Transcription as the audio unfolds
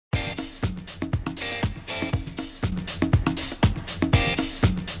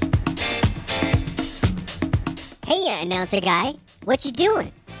Hey, announcer guy. What you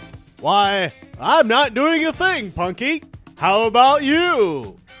doing? Why, I'm not doing a thing, Punky. How about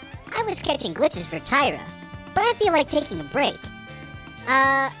you? I was catching glitches for Tyra, but I feel like taking a break.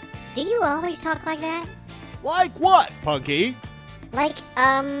 Do you always talk like that? Like what, Punky? Like,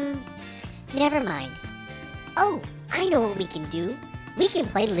 never mind. Oh, I know what we can do. We can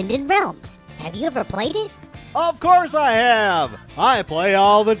play Linden Realms. Have you ever played it? Of course I have. I play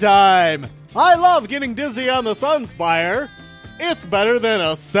all the time. I love getting dizzy on the Sunspire. It's better than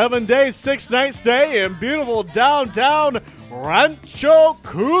a 7-day, 6-night stay in beautiful downtown Rancho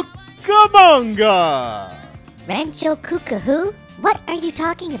Cucamonga. Rancho Cucamonga? What are you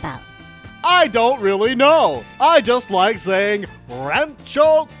talking about? I don't really know. I just like saying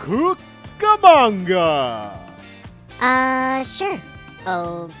Rancho Cucamonga. Sure.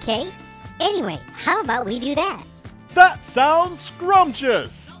 Okay. Anyway, how about we do that? That sounds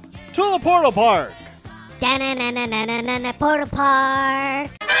scrumptious. To the Portal Park. Da-na-na-na-na-na-na, Portal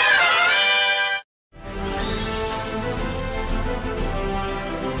Park.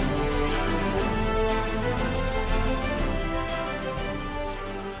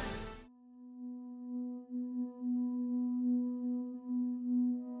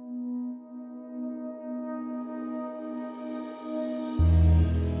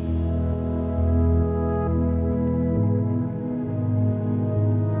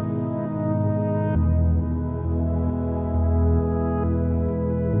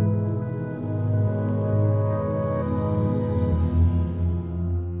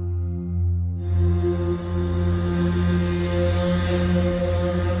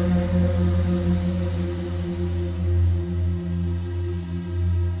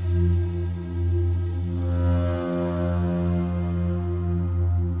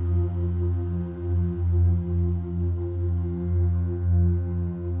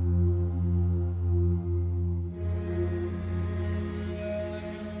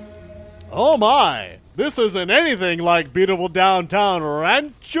 Oh my! This isn't anything like beautiful downtown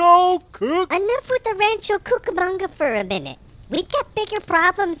Rancho Cucamonga. Enough with the Rancho Cucamonga for a minute. We got bigger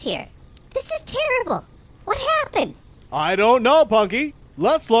problems here. This is terrible. What happened? I don't know, Punky.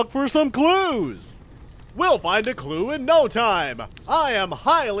 Let's look for some clues. We'll find a clue in no time. I am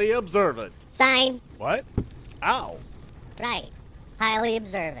highly observant. Sign. What? Ow. Right. Highly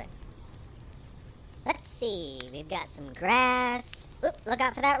observant. Let's see. We've got some grass. Oop, look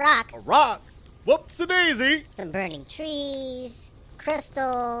out for that rock. A rock? Whoops-a-daisy. Some burning trees.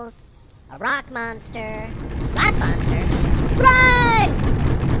 Crystals. A rock monster. Rock monster? Run!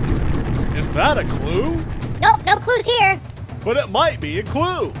 Is that a clue? Nope, no clues here. But it might be a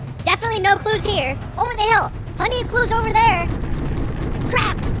clue. Definitely no clues here. Over the hill. Plenty of clues over there.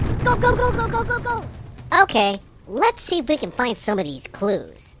 Crap! Go, go, go, go, go, go, go. Okay, let's see if we can find some of these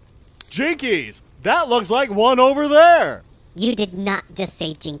clues. Jinkies! That looks like one over there. You did not just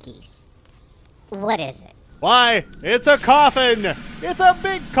say jinkies. What is it? Why, it's a coffin! It's a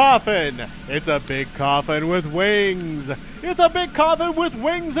big coffin! It's a big coffin with wings! It's a big coffin with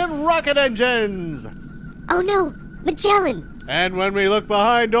wings and rocket engines! Oh no! Magellan! And when we look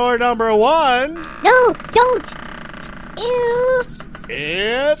behind door number 1... No! Don't! Ew!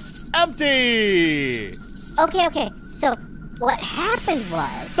 It's empty! Okay. So, what happened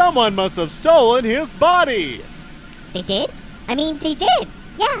was... Someone must have stolen his body! They did? I mean, they did!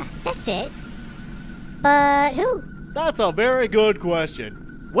 Yeah, that's it. But who? That's a very good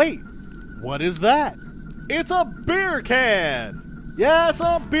question. Wait, what is that? It's a beer can! Yes,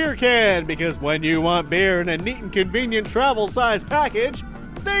 a beer can, because when you want beer in a neat and convenient travel-size package,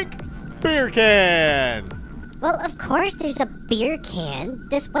 think beer can! Well, of course there's a beer can.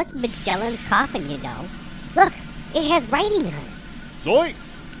 This was Magellan's coffin, you know. Look, it has writing on it.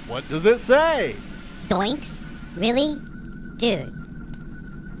 Zoinks! What does it say? Zoinks? Really? Dude.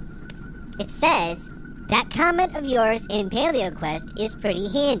 It says, that comment of yours in PaleoQuest is pretty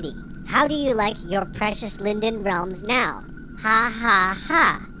handy. How do you like your precious Linden Realms now? Ha ha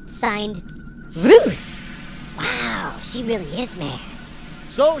ha. Signed, Ruth. Wow, she really is mad.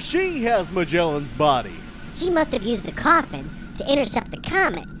 So she has Magellan's body. She must have used the coffin to intercept the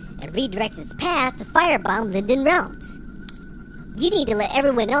comet and redirect its path to firebomb Linden Realms. You need to let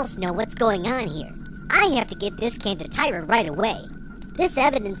everyone else know what's going on here. I have to get this can to Tyra right away. This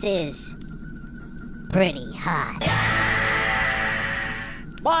evidence is pretty hot.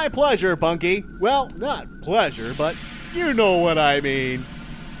 My pleasure, Punky. Well, not pleasure, but you know what I mean.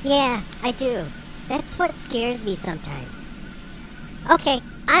 Yeah, I do. That's what scares me sometimes. Okay,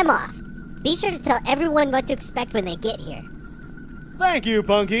 I'm off. Be sure to tell everyone what to expect when they get here. Thank you,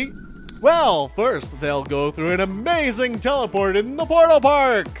 Punky. Well, first they'll go through an amazing teleport in the Portal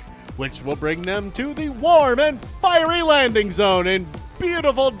Park. which will bring them to the warm and fiery landing zone in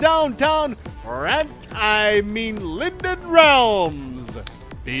beautiful downtown Linden Realms.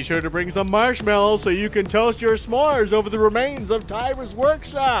 Be sure to bring some marshmallows so you can toast your s'mores over the remains of Tyra's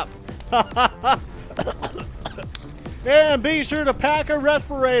workshop. And be sure to pack a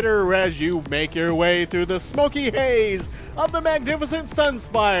respirator as you make your way through the smoky haze of the magnificent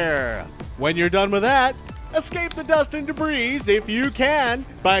Sunspire. When you're done with that, escape the dust and debris if you can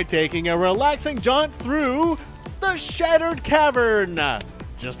by taking a relaxing jaunt through the Shattered Cavern.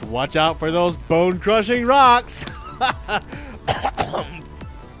 Just watch out for those bone-crushing rocks.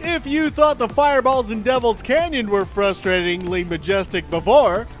 If you thought the fireballs in Devil's Canyon were frustratingly majestic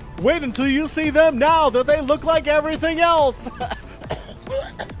before, wait until you see them now that they look like everything else.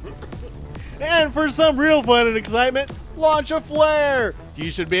 And for some real fun and excitement, launch a flare.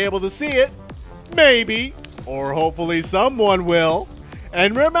 You should be able to see it. Maybe. Or hopefully someone will.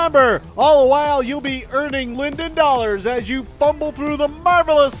 And remember, all the while you'll be earning Linden Dollars as you fumble through the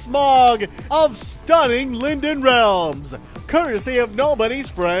marvelous smog of stunning Linden Realms, courtesy of nobody's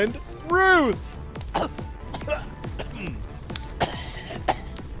friend, Ruth.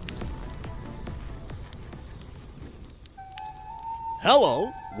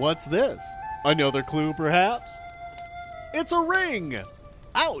 Hello, what's this? Another clue, perhaps? It's a ring.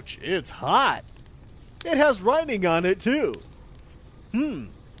 Ouch, it's hot. It has writing on it, too.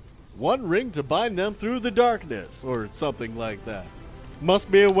 One ring to bind them through the darkness, or something like that. Must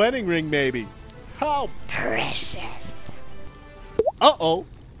be a wedding ring, maybe. How precious. Uh-oh.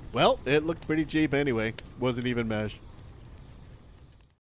 Well, it looked pretty cheap anyway. Wasn't even mesh.